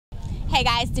Hey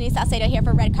guys, Denise Salcedo here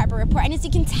for Red Carpet Report, and as you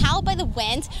can tell by the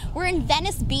wind, we're in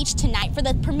Venice Beach tonight for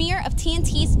the premiere of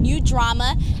TNT's new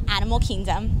drama, Animal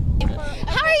Kingdom.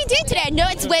 How are you doing today? I know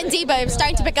it's windy, but I'm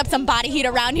starting to pick up some body heat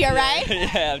around here, right?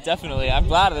 Yeah, definitely. I'm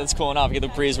glad that it's cooling off. You get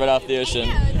the breeze right off the ocean.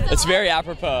 It's very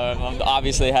apropos.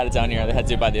 Obviously, they had it down here. They had to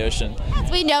do it by the ocean.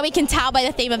 As we know, we can tell by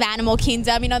the theme of Animal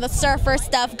Kingdom, you know, the surfer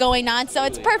stuff going on, so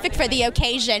it's perfect for the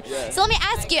occasion. Yeah. So let me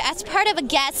ask you, as part of a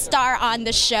guest star on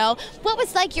the show, what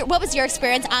was your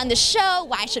experience on the show?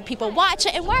 Why should people watch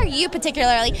it? And why are you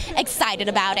particularly excited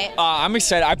about it? I'm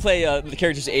excited. I play the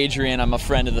character's Adrian. I'm a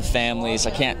friend of the family's.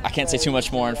 I can't say too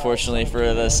much more, unfortunately, for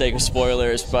the sake of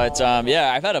spoilers. But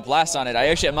yeah, I've had a blast on it.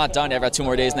 I'm not done yet. I've got 2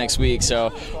 more days next week.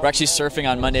 So we're actually surfing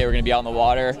on Monday. We're going to be out in the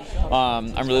water.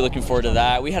 I'm really looking forward to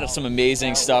that. We had some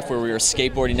amazing stuff where we were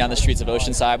skateboarding down the streets of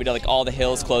Oceanside. We did like all the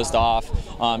hills closed off.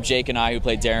 Jake and I, who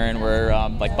played Darren, were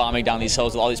like bombing down these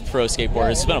hills with all these pro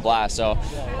skateboarders. It's been a blast. So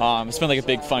it's been like a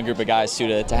big fun group of guys too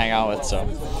to hang out with. So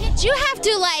did you have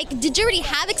to did you already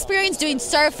have experience doing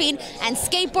surfing and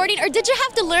skateboarding, or did you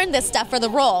have to learn this stuff for the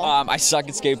role? I suck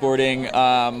at skateboarding.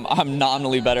 I'm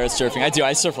nominally better at surfing.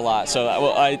 I surf a lot, so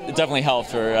it definitely helped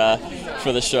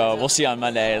for the show. We'll see on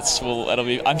Monday. I'm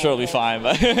sure it'll be fine.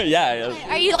 But yeah.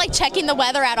 Are you like checking the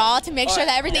weather at all to make sure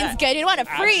that everything's good? You don't want to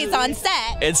freeze on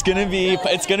set. It's gonna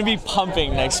be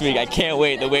pumping next week. I can't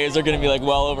wait. The waves are gonna be like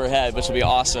well overhead, which will be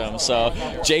awesome. So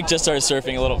Jake just started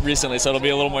surfing a little recently, so it'll be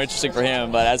a little more interesting for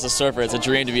him. But as a surfer, it's a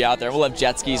dream to be out there. We'll have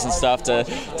jet skis and stuff to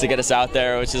get us out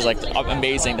there, which is like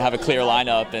amazing to have a clear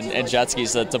lineup and jet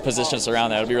skis to position us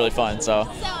around there. It'll be really fun. So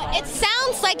it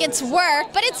sounds like it's work,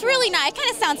 but it's really not. It kind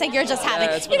of sounds like you're just having.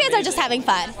 You guys are just having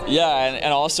fun. Yeah,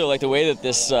 and also like the way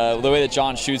that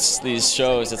John shoots these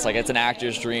shows, it's an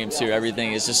actor's dream too.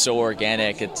 Everything is just so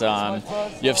organic. It's you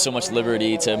have so much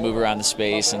liberty to move around the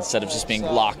space instead of just being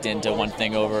locked into one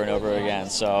thing over and over again.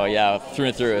 So yeah, through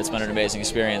and through, it's been an amazing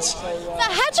experience. So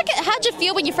how'd you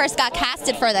feel when you first got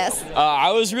casted for this?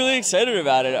 I was really excited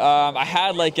about it. I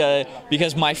had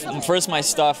because my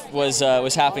stuff was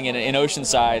happening in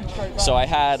Oceanside, so I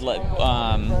had like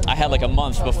a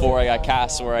month before I got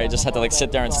cast where I just had to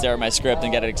sit there and stare at my script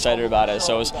and get excited about it.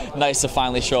 So it was nice to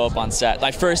finally show up on set.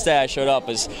 My first day I showed up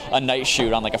was a night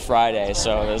shoot on like a Friday,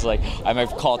 so it was my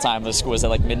call time was at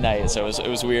like midnight, so it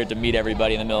was weird to meet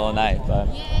everybody in the middle of the night. But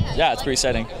yeah, it's pretty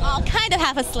exciting. All kind of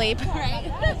half asleep,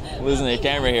 right? Losing the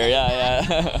camera here, yeah.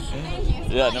 Thank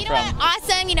you. Yeah, no problem.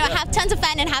 Awesome. Have tons of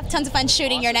fun and have tons of fun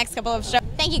shooting your next couple of shows.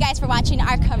 Thank you guys for watching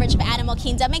our coverage of Animal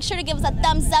Kingdom. Make sure to give us a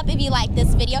thumbs up if you like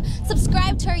this video.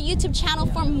 Subscribe to our YouTube channel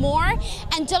for more.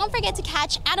 And don't forget to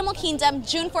catch Animal Kingdom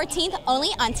June 14th only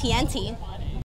on TNT.